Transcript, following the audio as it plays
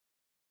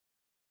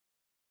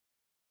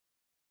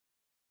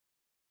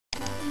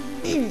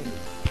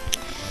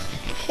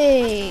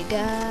Hey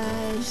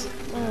guys,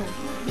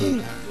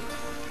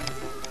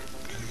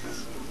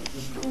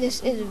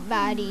 this is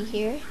Vadi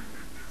here.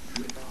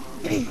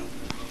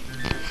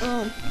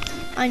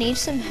 I need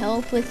some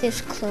help with this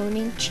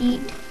cloning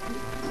cheat.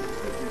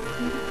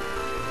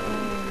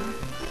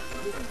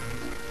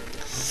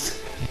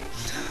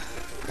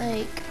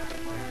 Like,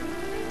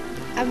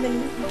 I've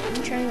been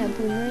trying that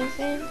boomerang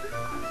thing,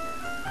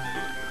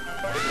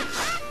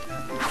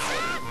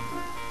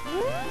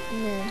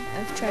 and then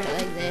I've tried it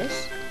like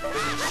this,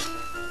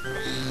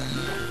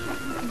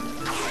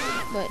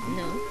 but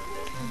no.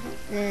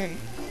 Then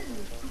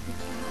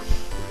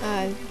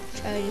I've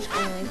tried just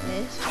going like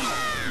this,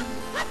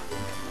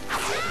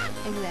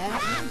 like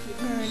that,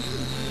 and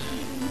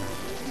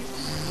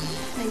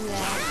like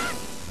that,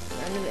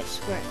 and a bit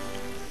squirt.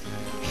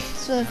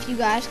 So if you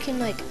guys can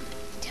like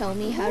tell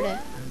me how to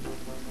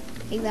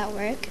make that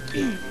work,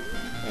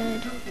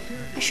 and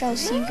I shall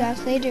see you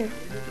guys later.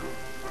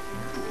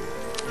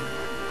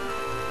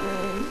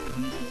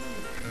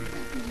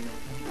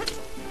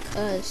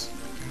 Cause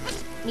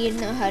I need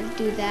to know how to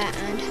do that,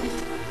 and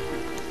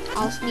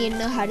I also need to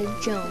know how to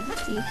jump,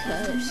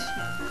 because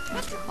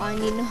I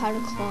need to know how to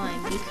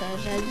climb,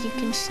 because as you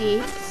can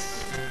see,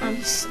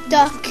 I'm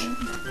stuck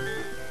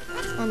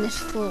on this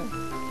floor.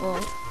 Oh.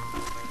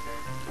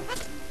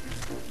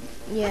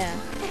 Yeah,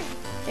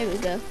 there we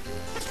go.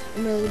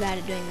 I'm really bad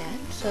at doing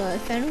that. So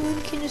if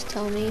anyone can just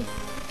tell me,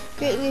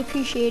 greatly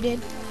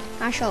appreciated.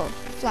 I shall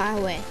fly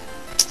away.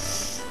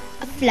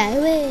 Fly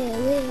away,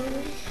 away.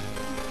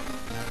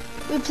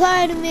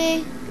 Reply to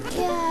me.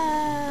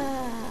 Yeah.